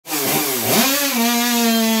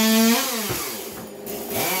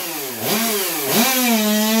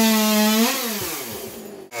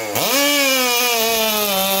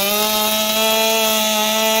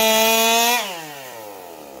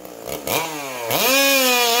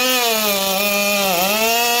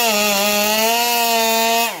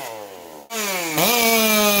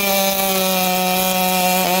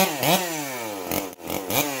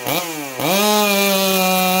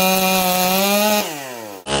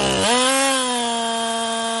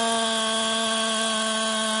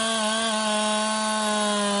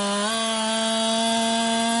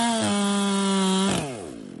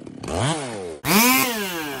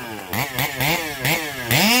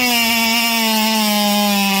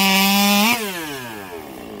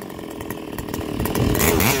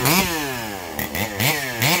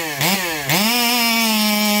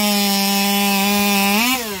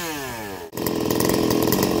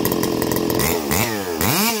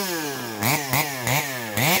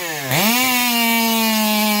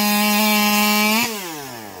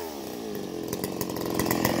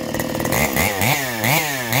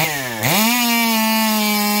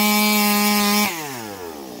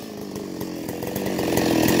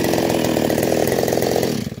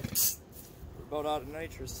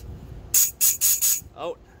nitrous.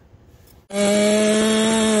 Out.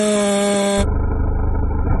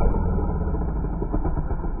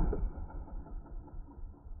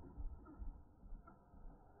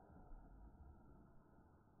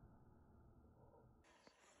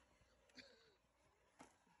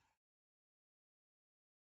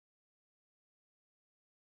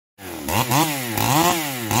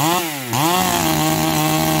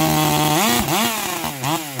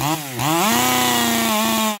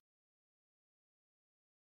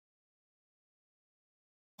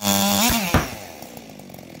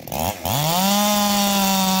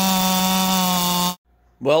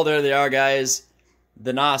 Well, there they are, guys,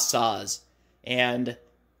 the NOS saws. And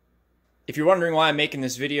if you're wondering why I'm making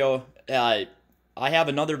this video, I have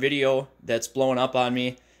another video that's blowing up on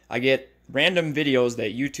me. I get random videos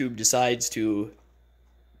that YouTube decides to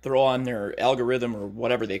throw on their algorithm or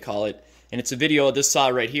whatever they call it, and it's a video of this saw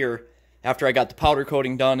right here. After I got the powder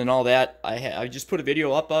coating done and all that, I just put a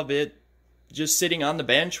video up of it just sitting on the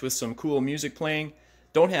bench with some cool music playing.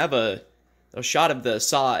 Don't have a shot of the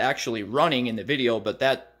saw actually running in the video, but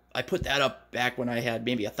that I put that up back when I had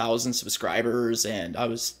maybe 1,000 subscribers and I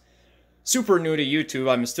was super new to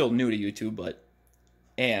YouTube. I'm still new to YouTube, but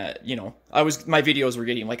you know, my videos were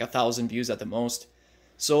getting like 1,000 views at the most.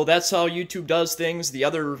 So that's how YouTube does things. The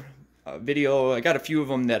other video, I got a few of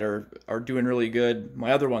them that are doing really good.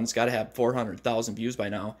 My other one's got to have 400,000 views by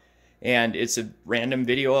now, and it's a random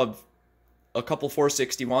video of a couple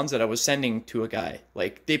 461s that I was sending to a guy.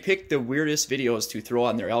 Like, they picked the weirdest videos to throw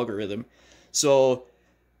on their algorithm. So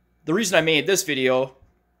the reason I made this video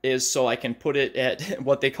is so I can put it at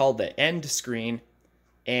what they call the end screen,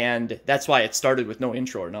 and that's why it started with no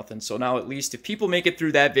intro or nothing. So now at least if people make it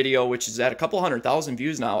through that video, which is at a couple 100,000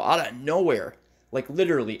 views now, out of nowhere, like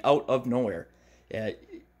literally out of nowhere,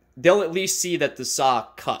 they'll at least see that the saw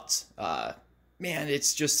cuts. Man,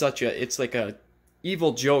 it's just it's like a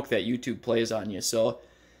evil joke that YouTube plays on you. So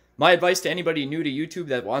my advice to anybody new to YouTube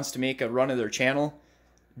that wants to make a run of their channel,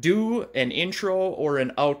 do an intro or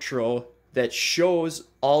an outro that shows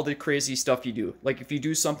all the crazy stuff you do. Like if you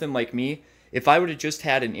do something like me, if I would have just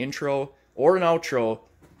had an intro or an outro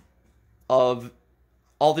of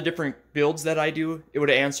all the different builds that I do, it would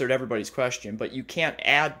have answered everybody's question. But you can't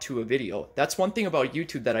add to a video. That's one thing about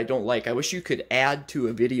YouTube that I don't like. I wish you could add to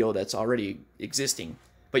a video that's already existing,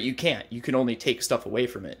 but you can't. You can only take stuff away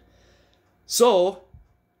from it. So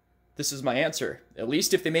this is my answer. At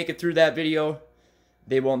least if they make it through that video,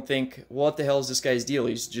 they won't think, well, what the hell is this guy's deal?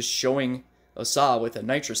 He's just showing a saw with a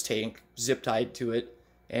nitrous tank zip tied to it,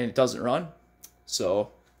 and it doesn't run.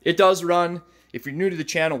 So it does run. If you're new to the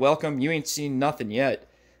channel, welcome. You ain't seen nothing yet.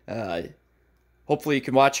 Hopefully you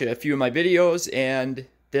can watch a few of my videos, and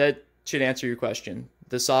that should answer your question.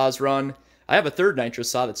 The saws run. I have a third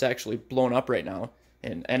nitrous saw that's actually blown up right now.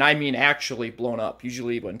 And I mean actually blown up.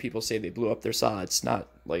 Usually when people say they blew up their saw, it's not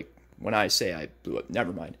like when I say I blew up.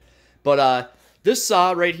 Never mind. But this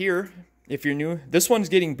saw right here, if you're new, this one's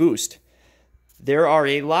getting boost. There are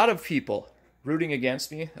a lot of people rooting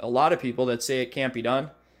against me, a lot of people that say it can't be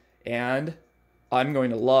done, and I'm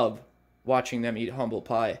going to love watching them eat humble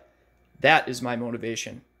pie. That is my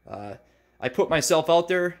motivation. I put myself out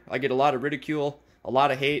there. I get a lot of ridicule, a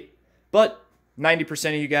lot of hate, but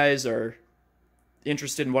 90% of you guys are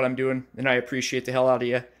interested in what I'm doing, and I appreciate the hell out of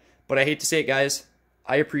you. But I hate to say it, guys,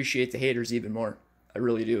 I appreciate the haters even more. I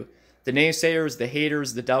really do. The naysayers, the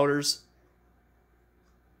haters, the doubters,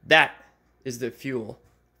 that is the fuel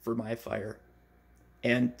for my fire.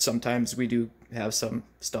 And sometimes we do have some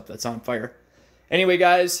stuff that's on fire. Anyway,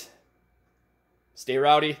 guys, stay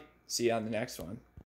rowdy. See you on the next one.